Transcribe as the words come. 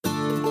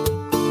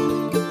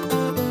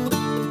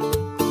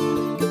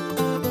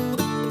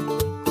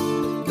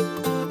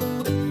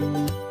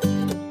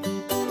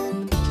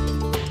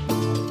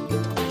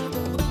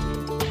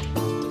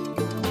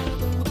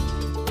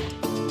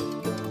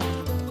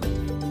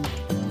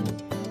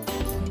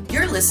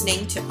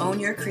listening to Own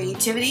Your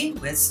Creativity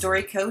with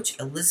story coach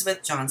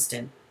Elizabeth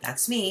Johnston.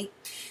 That's me.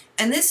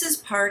 And this is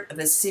part of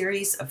a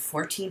series of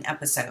 14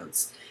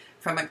 episodes.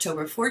 From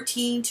October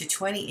 14 to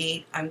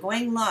 28, I'm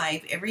going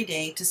live every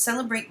day to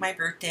celebrate my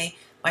birthday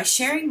by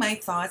sharing my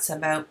thoughts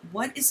about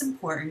what is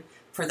important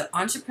for the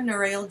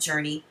entrepreneurial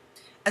journey,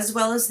 as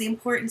well as the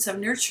importance of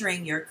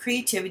nurturing your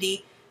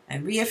creativity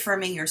and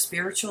reaffirming your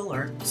spiritual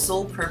or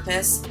soul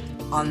purpose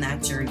on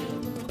that journey.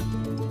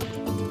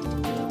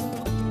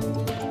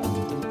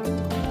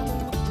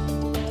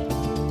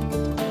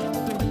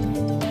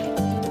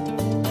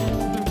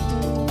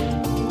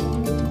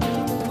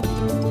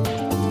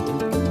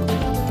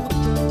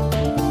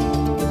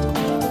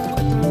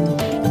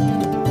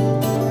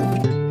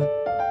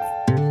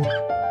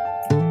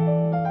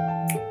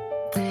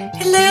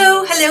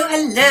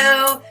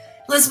 Hello.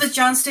 Elizabeth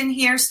Johnston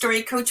here,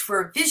 story coach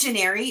for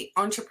visionary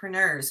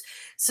entrepreneurs.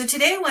 So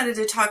today I wanted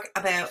to talk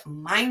about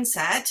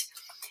mindset,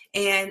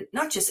 and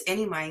not just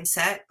any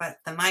mindset, but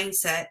the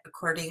mindset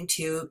according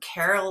to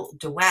Carol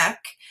Dweck.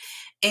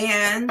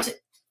 And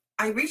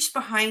I reached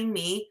behind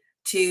me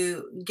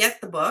to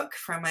get the book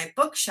from my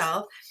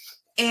bookshelf,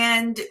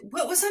 and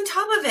what was on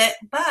top of it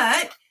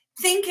but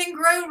Think and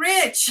Grow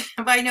Rich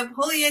by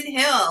Napoleon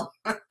Hill.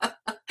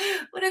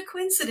 What a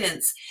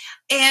coincidence.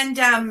 And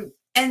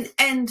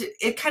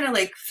it kind of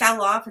like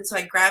fell off, and so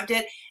I grabbed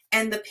it,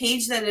 and the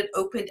page that it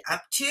opened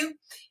up to,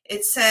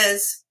 it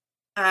says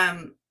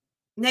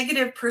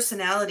negative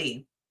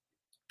personality.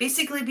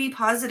 Basically be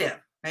positive,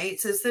 right?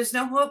 It says there's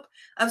no hope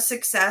of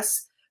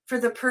success for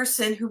the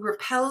person who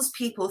repels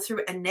people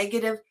through a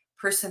negative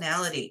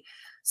personality.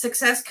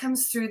 Success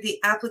comes through the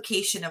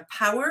application of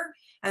power,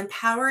 and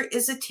power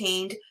is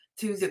attained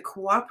through the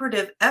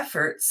cooperative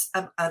efforts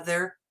of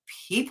other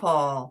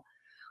people.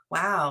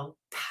 Wow,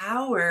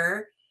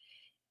 power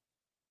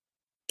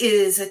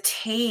is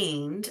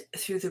attained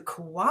through the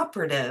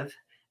cooperative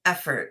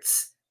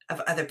efforts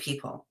of other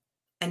people.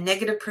 A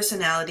negative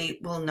personality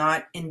will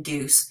not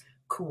induce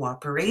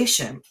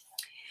cooperation.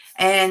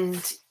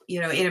 And,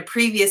 in a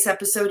previous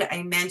episode,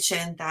 I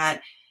mentioned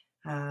that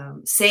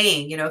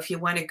saying, if you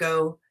want to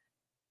go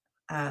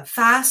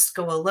fast,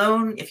 go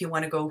alone. If you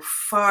want to go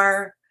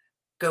far,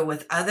 go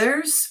with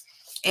others.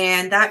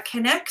 And that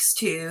connects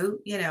to,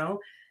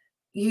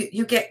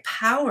 you get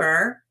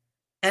power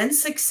and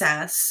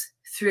success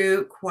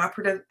through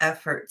cooperative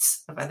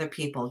efforts of other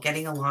people,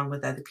 getting along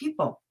with other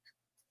people.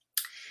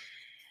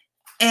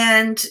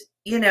 And,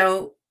 and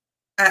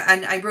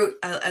I wrote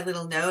a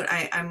little note.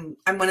 I'm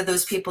one of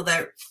those people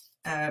that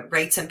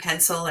writes in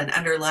pencil and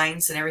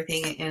underlines and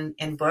everything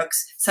in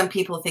books. Some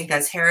people think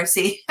that's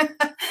heresy, but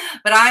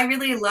I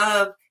really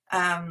love,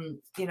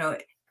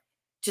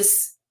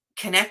 just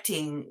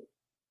connecting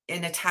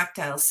in a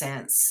tactile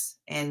sense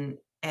and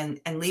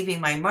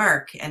leaving my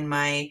mark and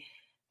my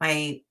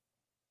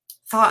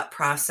thought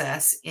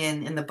process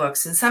in the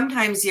books. And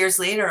sometimes years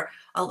later,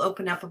 I'll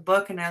open up a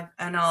book and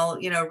I'll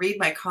read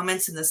my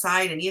comments in the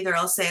side, and either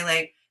I'll say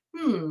like,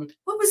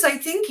 what was I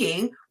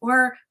thinking?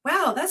 Or,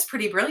 wow, that's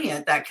pretty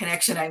brilliant, that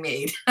connection I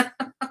made.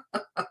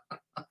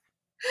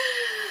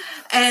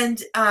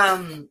 And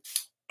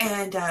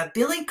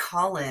Billy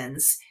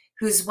Collins,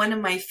 who's one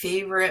of my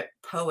favorite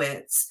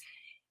poets,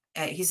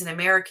 he's an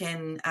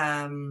American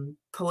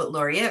poet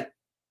laureate,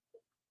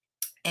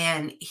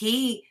 and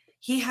he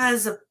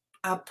has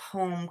a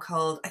poem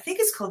called, I think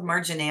it's called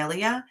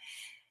Marginalia,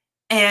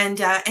 and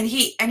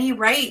he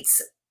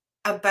writes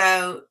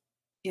about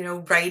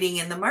writing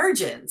in the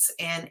margins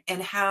and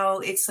how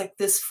it's like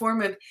this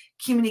form of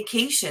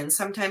communication,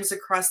 sometimes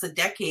across the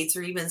decades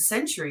or even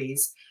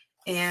centuries.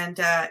 And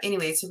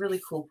anyway, it's a really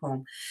cool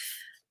poem.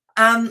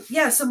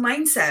 So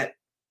mindset.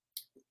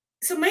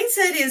 So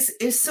mindset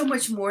is so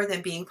much more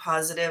than being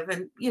positive,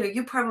 and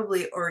you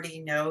probably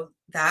already know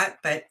that,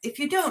 but if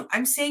you don't,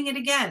 I'm saying it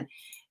again.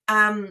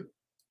 And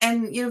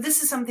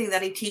this is something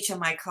that I teach in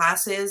my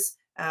classes,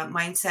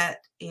 mindset,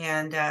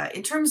 and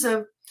in terms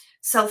of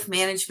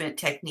self-management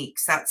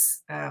techniques,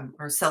 that's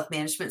or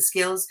self-management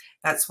skills.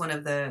 That's one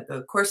of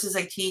the courses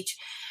I teach,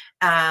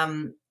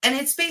 and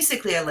it's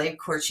basically a life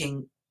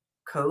coaching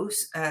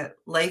course.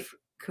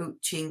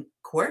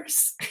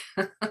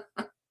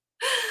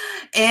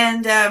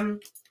 And I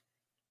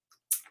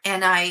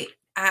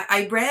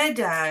read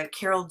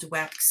Carol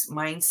Dweck's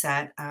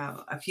Mindset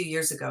a few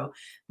years ago.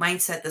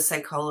 Mindset,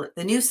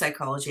 the new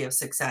psychology of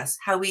success,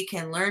 how we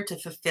can learn to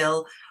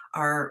fulfill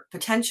our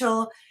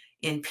potential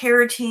in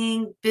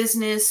parenting,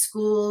 business,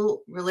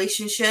 school,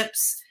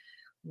 relationships,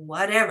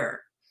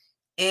 whatever.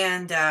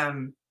 And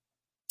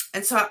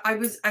so I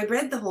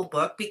read the whole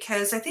book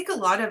because I think a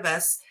lot of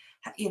us,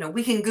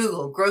 we can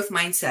Google growth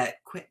mindset,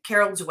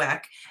 Carol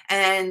Dweck,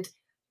 and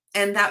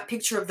that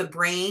picture of the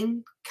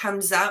brain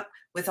comes up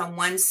with, on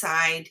one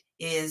side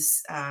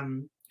is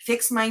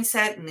fixed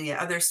mindset, and the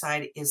other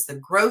side is the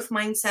growth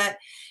mindset,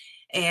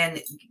 and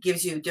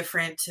gives you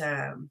different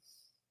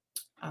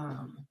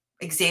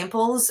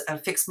examples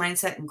of fixed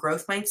mindset and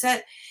growth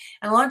mindset.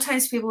 And a lot of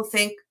times people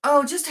think,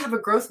 oh, just have a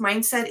growth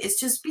mindset is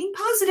just being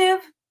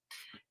positive,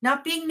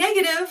 not being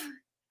negative.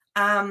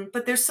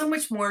 But there's so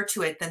much more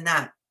to it than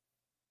that.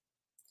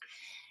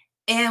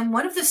 And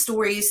one of the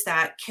stories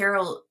that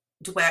Carol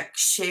Dweck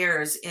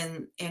shares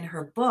in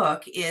her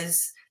book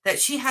is that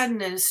she had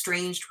an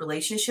estranged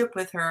relationship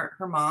with her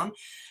mom.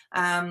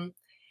 And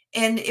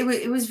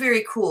it was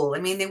very cool.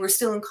 I mean, they were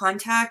still in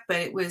contact, but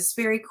it was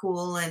very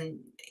cool. And,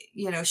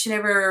 she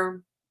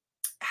never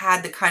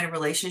had the kind of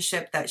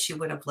relationship that she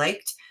would have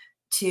liked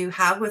to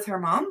have with her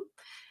mom.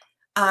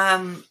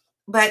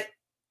 But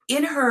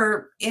in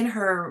her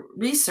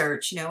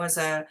research, as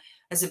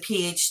a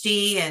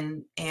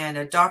PhD and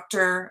a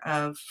doctor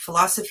of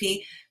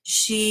philosophy,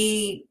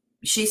 she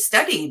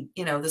studied,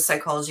 the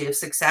psychology of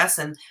success,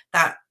 and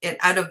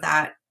out of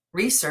that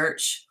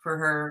research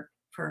for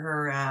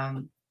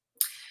her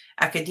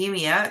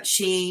academia,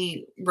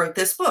 she wrote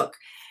this book.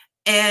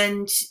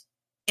 And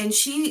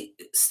she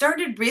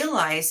started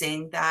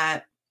realizing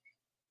that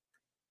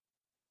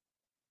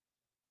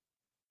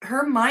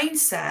her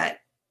mindset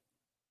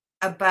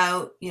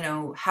about,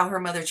 how her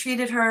mother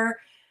treated her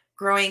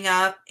growing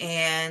up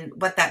and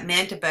what that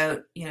meant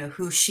about,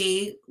 who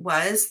she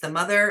was, the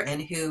mother,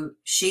 and who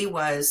she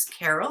was,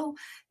 Carol,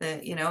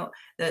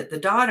 the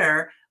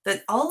daughter,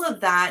 that all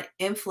of that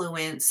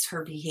influenced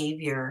her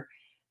behavior.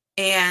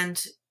 And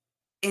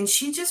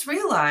she just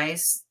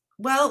realized,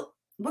 well,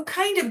 what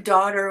kind of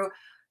daughter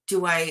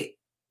do I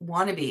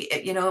want to be?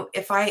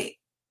 If I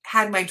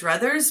had my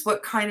druthers,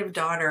 what kind of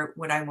daughter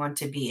would I want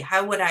to be?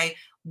 How would I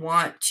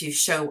want to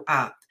show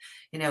up?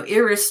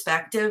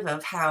 Irrespective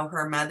of how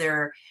her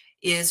mother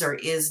is or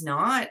is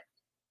not,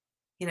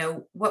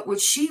 what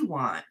would she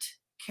want,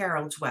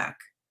 Carol Dweck,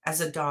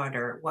 as a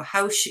daughter? Well,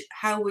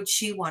 how would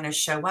she want to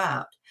show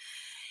up?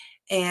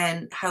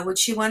 And how would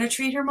she want to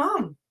treat her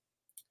mom?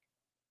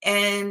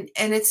 And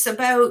it's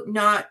about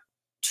not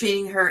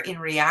treating her in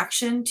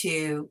reaction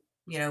to,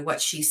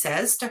 what she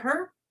says to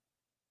her.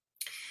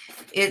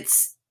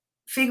 It's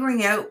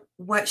figuring out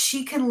what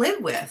she can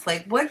live with,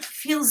 like what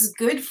feels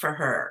good for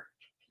her,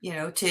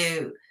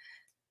 to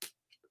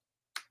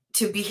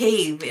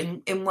behave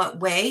in what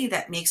way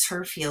that makes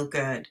her feel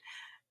good.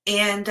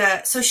 And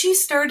so she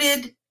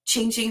started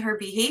changing her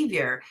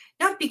behavior,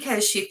 not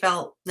because she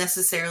felt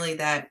necessarily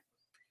that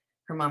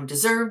her mom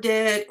deserved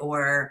it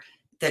or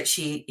that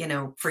she,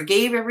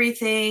 forgave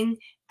everything.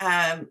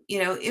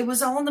 It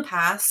was all in the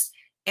past,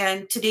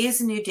 and today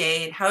is a new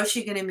day, and how is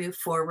she going to move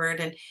forward?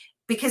 And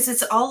because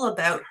it's all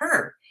about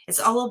her, it's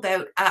all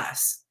about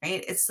us,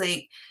 right? It's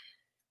like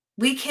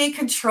we can't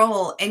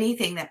control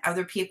anything that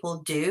other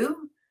people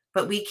do,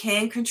 but we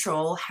can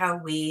control how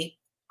we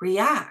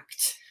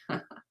react.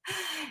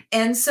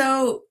 And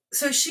so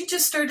she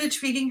just started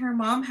treating her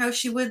mom how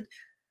she would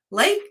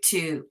like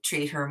to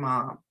treat her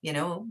mom,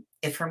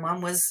 if her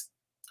mom was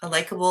a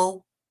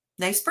likable,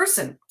 nice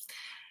person.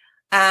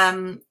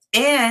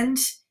 And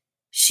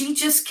she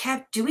just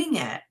kept doing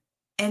it.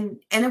 And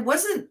it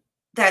wasn't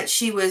that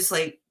she was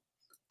like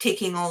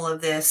taking all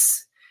of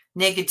this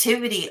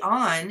negativity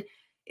on.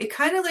 It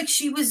kind of like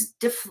she was,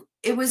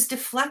 it was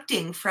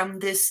deflecting from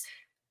this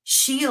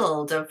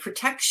shield of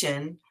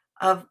protection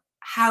of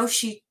how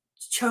she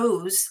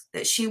chose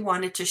that she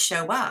wanted to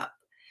show up.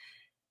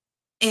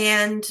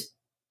 And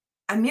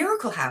a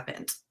miracle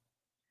happened.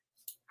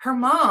 Her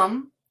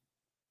mom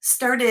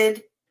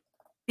started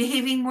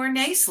behaving more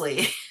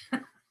nicely,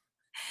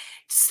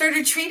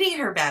 started treating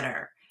her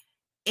better.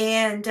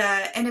 And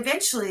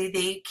eventually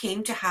they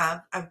came to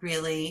have a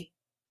really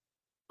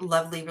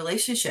lovely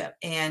relationship.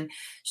 And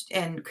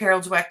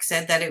Carol Dweck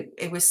said that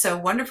it was so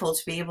wonderful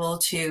to be able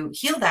to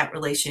heal that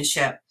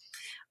relationship.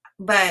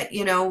 But,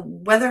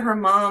 whether her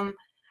mom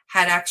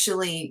had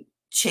actually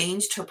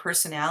changed her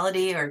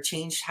personality or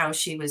changed how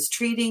she was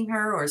treating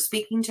her or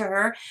speaking to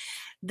her,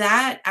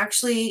 that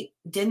actually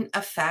didn't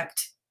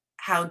affect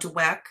how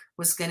Dweck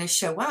was going to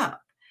show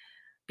up,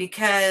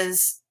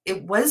 because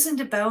it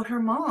wasn't about her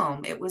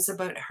mom. It was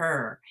about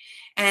her.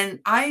 And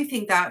I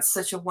think that's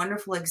such a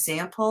wonderful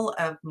example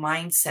of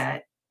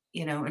mindset,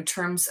 in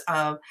terms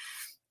of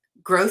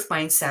growth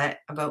mindset,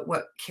 about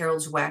what Carol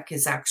Dweck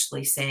is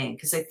actually saying.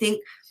 Because I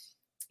think,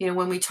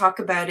 when we talk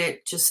about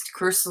it just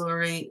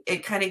cursorily,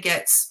 it kind of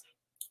gets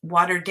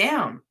watered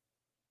down.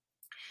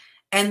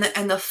 And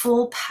the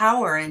full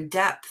power and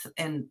depth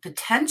and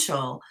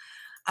potential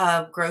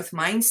of growth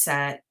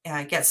mindset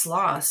gets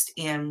lost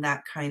in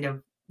that kind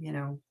of,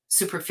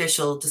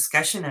 superficial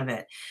discussion of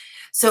it.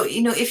 So,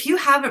 if you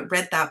haven't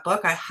read that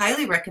book, I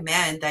highly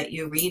recommend that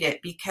you read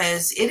it,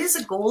 because it is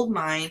a gold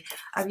mine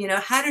of,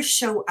 how to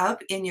show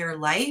up in your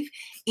life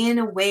in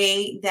a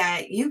way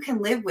that you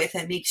can live with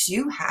and makes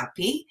you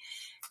happy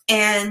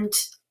and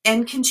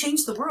can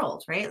change the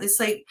world, right? It's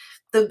like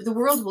the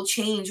world will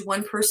change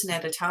one person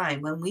at a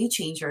time. When we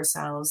change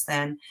ourselves,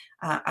 then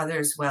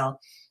others will.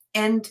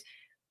 And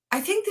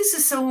I think this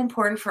is so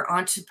important for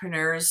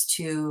entrepreneurs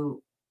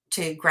to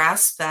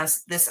grasp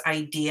this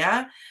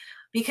idea,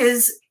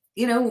 because,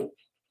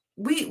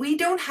 we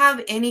don't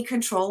have any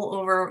control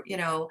over,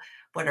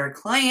 what our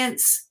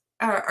clients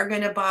are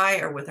going to buy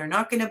or what they're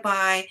not going to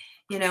buy.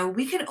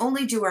 we can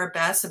only do our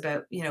best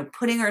about,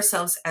 putting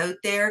ourselves out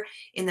there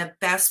in the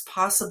best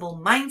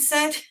possible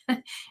mindset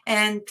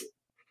and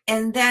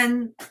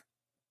then,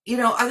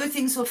 other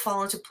things will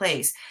fall into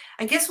place.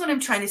 I guess what I'm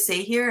trying to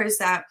say here is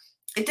that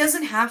it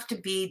doesn't have to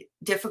be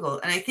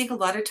difficult. And I think a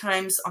lot of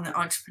times on the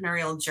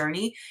entrepreneurial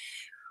journey,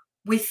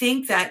 we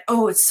think that,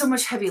 oh, it's so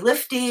much heavy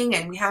lifting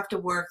and we have to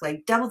work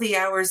like double the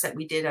hours that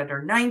we did at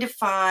our 9 to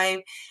 5.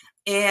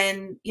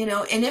 And,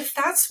 and if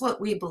that's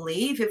what we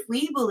believe, if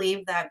we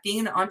believe that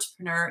being an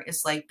entrepreneur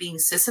is like being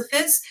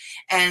Sisyphus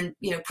and,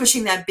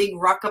 pushing that big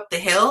rock up the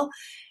hill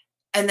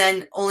and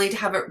then only to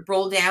have it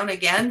roll down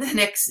again the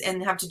next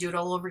and have to do it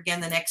all over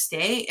again the next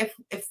day.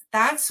 If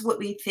that's what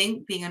we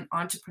think being an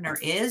entrepreneur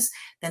is,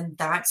 then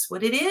that's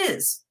what it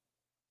is.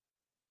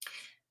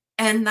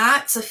 And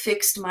that's a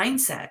fixed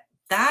mindset.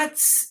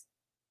 That's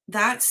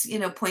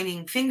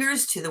pointing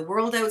fingers to the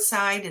world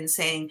outside and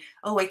saying,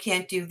 oh, I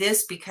can't do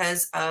this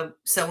because of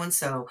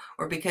so-and-so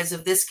or because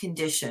of this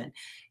condition,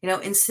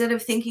 instead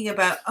of thinking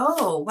about,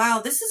 oh,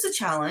 wow, this is a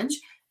challenge.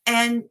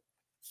 And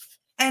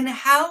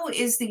how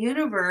is the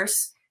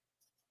universe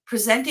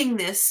presenting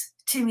this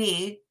to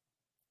me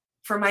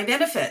for my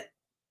benefit?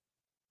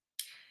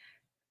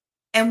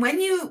 And when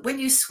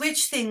you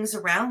switch things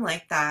around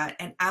like that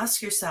and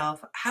ask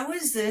yourself, how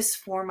is this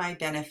for my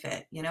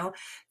benefit?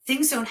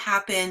 Things don't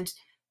happen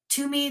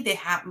to me, they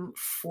happen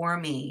for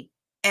me.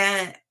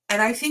 And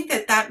I think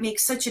that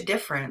makes such a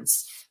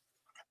difference.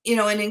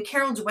 And in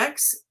Carol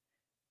Dweck's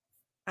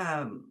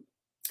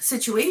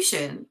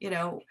situation,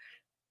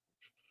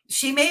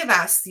 she may have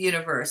asked the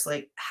universe,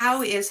 like,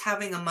 how is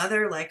having a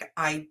mother like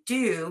I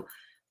do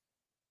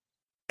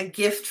a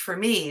gift for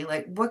me?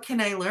 Like, what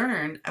can I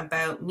learn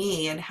about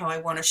me and how I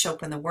want to show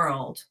up in the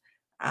world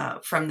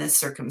from this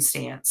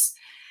circumstance?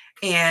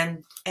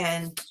 And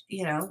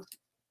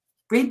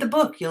read the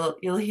book. You'll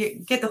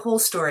get the whole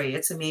story.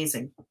 It's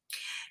amazing.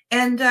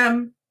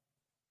 And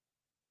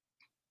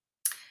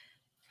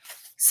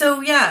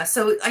so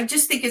I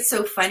just think it's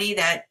so funny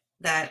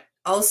that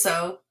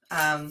also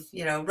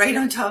right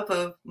on top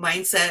of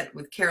mindset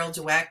with Carol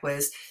Dweck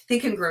was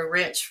Think and Grow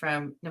Rich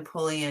from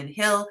Napoleon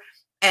Hill.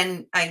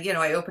 And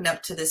I opened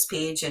up to this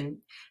page and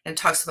it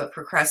talks about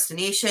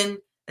procrastination.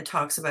 It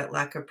talks about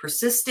lack of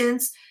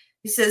persistence.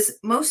 He says,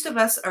 most of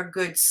us are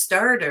good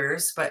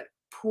starters, but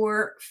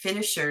poor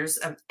finishers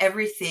of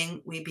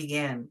everything we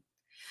begin.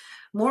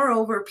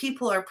 Moreover,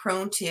 people are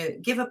prone to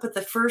give up at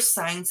the first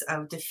signs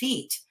of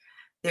defeat.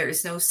 There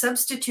is no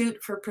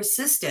substitute for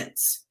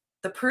persistence.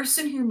 The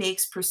person who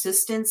makes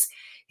persistence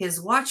his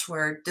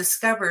watchword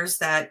discovers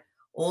that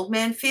old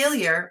man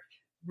failure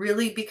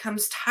really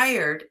becomes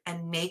tired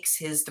and makes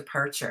his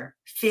departure.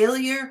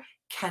 Failure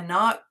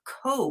cannot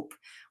cope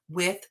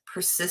with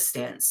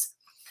persistence.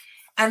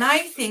 And I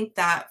think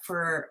that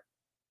for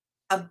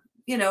a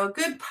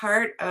good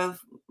part of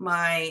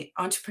my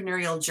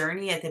entrepreneurial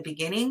journey at the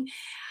beginning,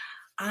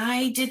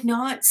 I did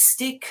not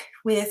stick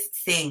with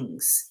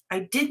things.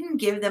 I didn't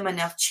give them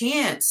enough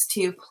chance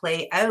to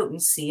play out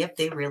and see if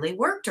they really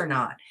worked or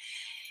not.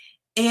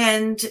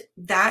 And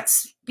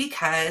that's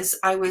because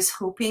I was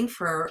hoping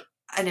for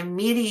an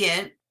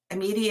immediate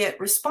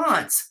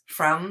response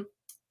from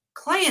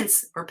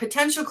clients or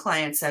potential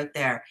clients out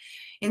there,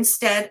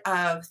 instead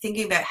of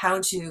thinking about how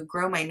to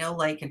grow my know,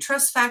 like, and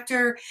trust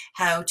factor,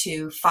 how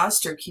to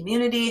foster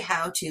community,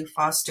 how to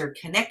foster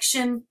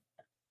connection.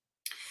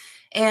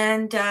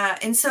 And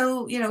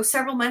so,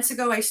 several months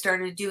ago, I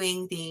started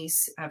doing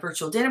these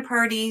virtual dinner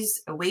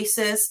parties,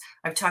 Oasis.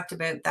 I've talked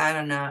about that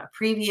on a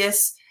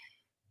previous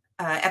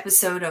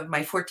episode of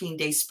my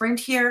 14-day sprint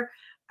here.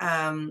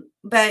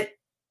 But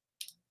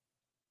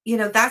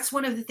that's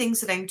one of the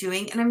things that I'm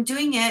doing. And I'm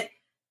doing it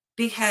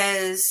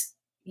because,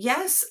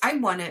 yes, I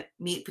want to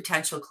meet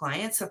potential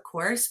clients, of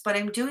course, but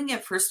I'm doing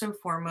it first and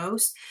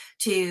foremost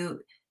to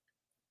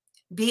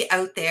be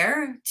out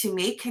there, to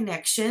make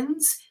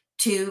connections,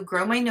 to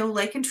grow my know,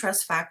 like, and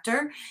trust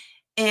factor,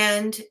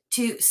 and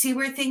to see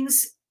where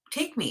things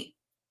take me.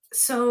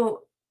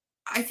 So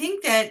I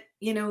think that,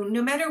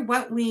 no matter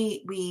what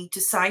we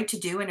decide to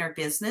do in our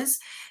business,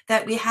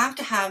 that we have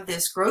to have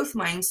this growth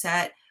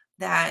mindset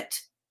that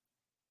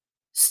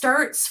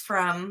starts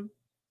from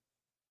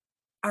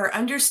our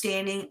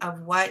understanding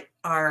of what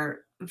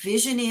our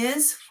vision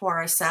is for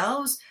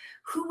ourselves,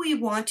 who we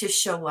want to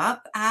show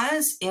up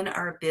as in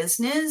our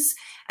business,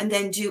 and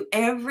then do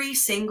every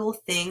single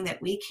thing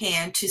that we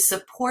can to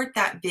support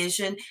that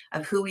vision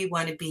of who we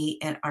want to be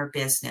in our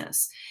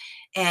business.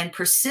 And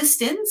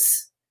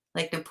persistence,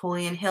 like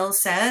Napoleon Hill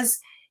says,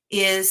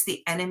 is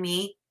the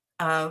enemy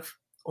of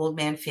old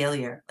man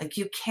failure. Like,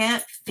 you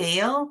can't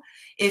fail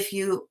if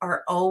you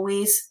are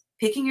always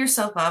picking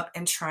yourself up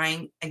and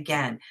trying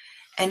again.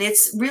 And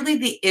it's really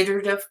the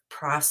iterative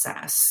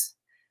process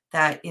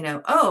that,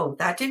 oh,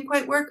 that didn't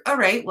quite work. All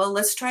right, well,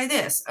 let's try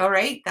this. All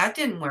right, that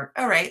didn't work.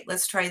 All right,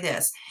 let's try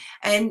this.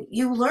 And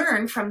you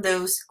learn from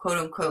those quote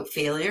unquote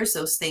failures,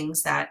 those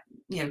things that,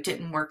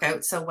 didn't work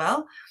out so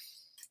well.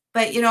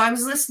 But, I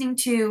was listening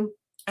to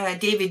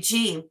David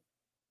G.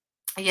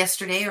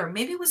 yesterday, or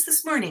maybe it was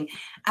this morning.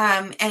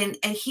 And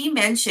he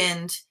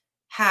mentioned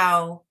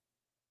how,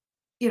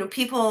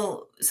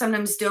 people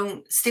sometimes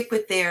don't stick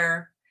with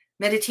their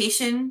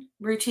meditation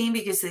routine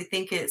because they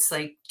think it's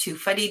like too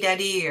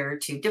fuddy-duddy or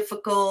too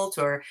difficult,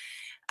 or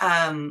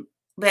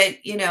but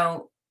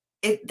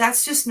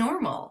that's just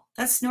normal.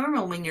 That's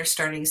normal when you're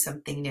starting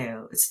something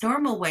new. It's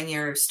normal when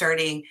you're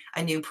starting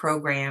a new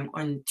program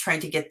and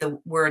trying to get the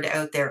word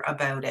out there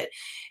about it.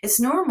 It's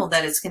normal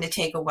that it's going to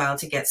take a while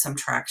to get some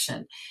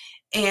traction.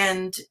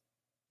 And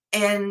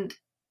and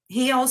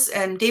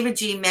David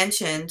G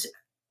mentioned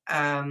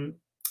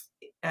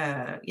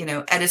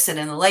Edison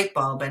and the light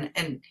bulb,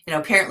 and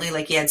apparently,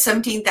 like, he had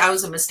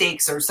 17,000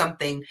 mistakes or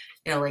something,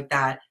 like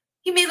that.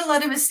 He made a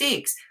lot of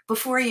mistakes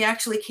before he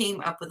actually came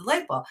up with the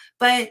light bulb,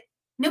 but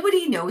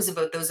nobody knows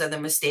about those other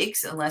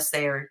mistakes unless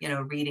they are,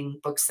 reading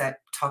books that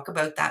talk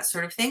about that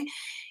sort of thing.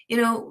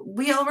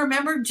 We all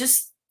remember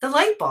just the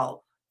light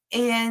bulb.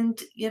 And,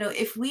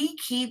 if we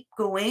keep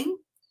going,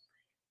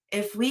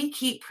 if we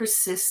keep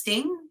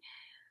persisting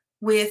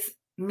with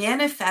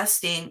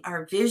manifesting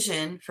our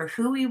vision for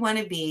who we want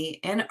to be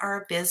in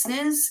our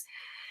business,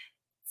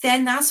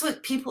 then that's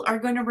what people are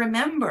going to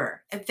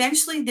remember.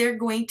 Eventually, they're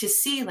going to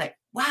see, like,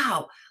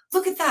 wow,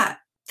 look at that.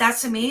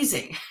 That's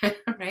amazing,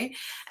 right?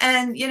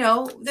 And,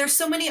 there's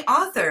so many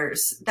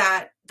authors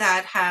that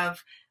have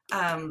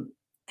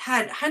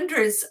had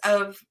hundreds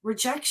of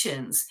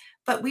rejections,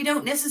 but we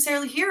don't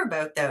necessarily hear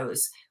about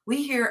those.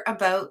 We hear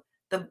about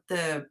the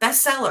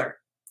bestseller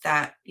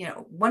that,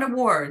 won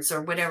awards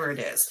or whatever it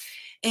is.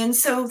 And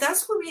so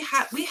that's what we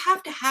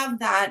have to have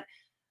that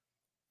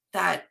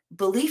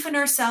belief in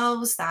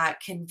ourselves, that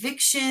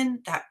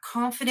conviction, that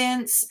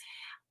confidence,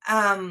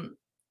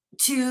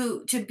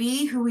 to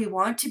be who we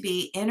want to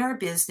be in our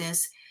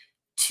business,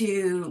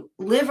 to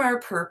live our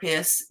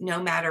purpose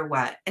no matter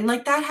what. And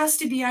like, that has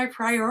to be our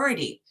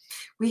priority.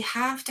 We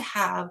have to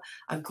have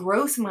a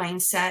growth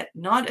mindset,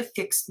 not a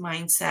fixed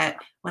mindset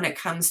when it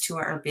comes to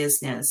our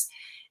business.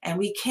 And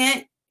we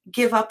can't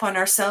give up on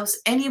ourselves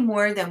any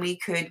more than we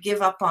could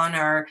give up on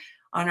our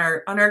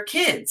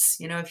kids.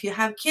 If you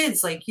have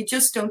kids, like, you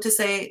just don't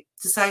decide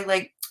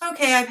like,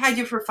 okay, I've had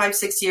you for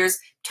 5-6 years,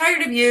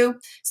 tired of you,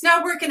 it's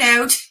not working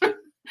out.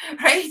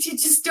 Right? You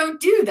just don't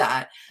do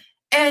that.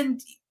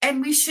 And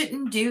we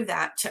shouldn't do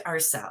that to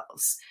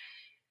ourselves.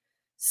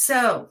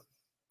 So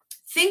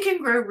think and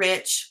grow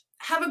rich,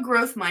 have a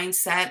growth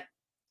mindset,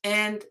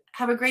 and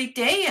have a great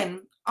day.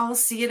 And I'll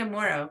see you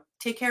tomorrow.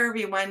 Take care,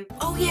 everyone.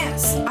 Oh,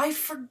 yes, I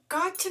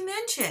forgot to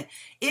mention,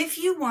 if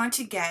you want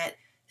to get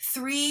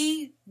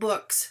 3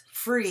 books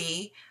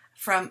free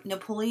from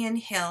Napoleon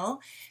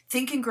Hill,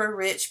 Think and Grow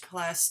Rich,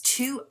 plus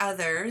 2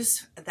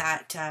 others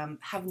that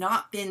have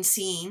not been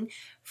seen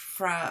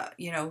for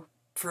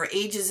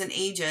ages and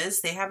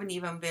ages. They haven't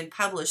even been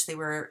published. They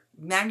were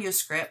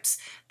manuscripts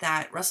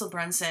that Russell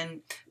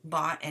Brunson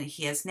bought, and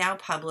he has now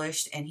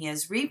published, and he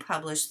has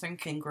republished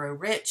Think and Grow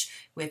Rich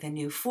with a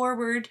new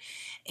foreword.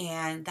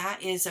 And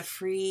that is a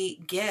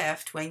free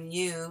gift when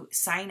you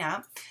sign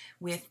up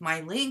with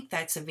my link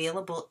that's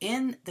available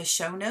in the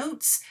show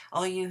notes.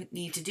 All you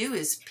need to do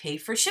is pay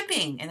for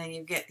shipping, and then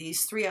you get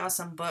these 3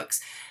 awesome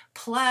books.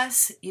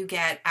 Plus, you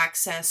get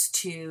access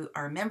to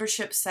our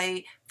membership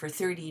site for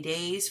 30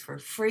 days for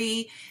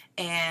free,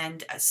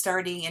 and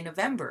starting in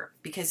November,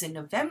 because in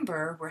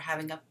November we're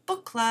having a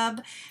book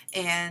club,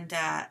 and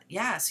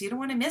so you don't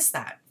want to miss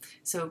that.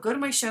 So go to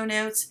my show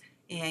notes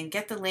and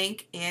get the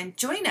link and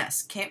join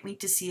us. Can't wait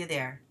to see you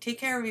there. Take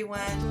care,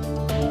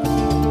 everyone.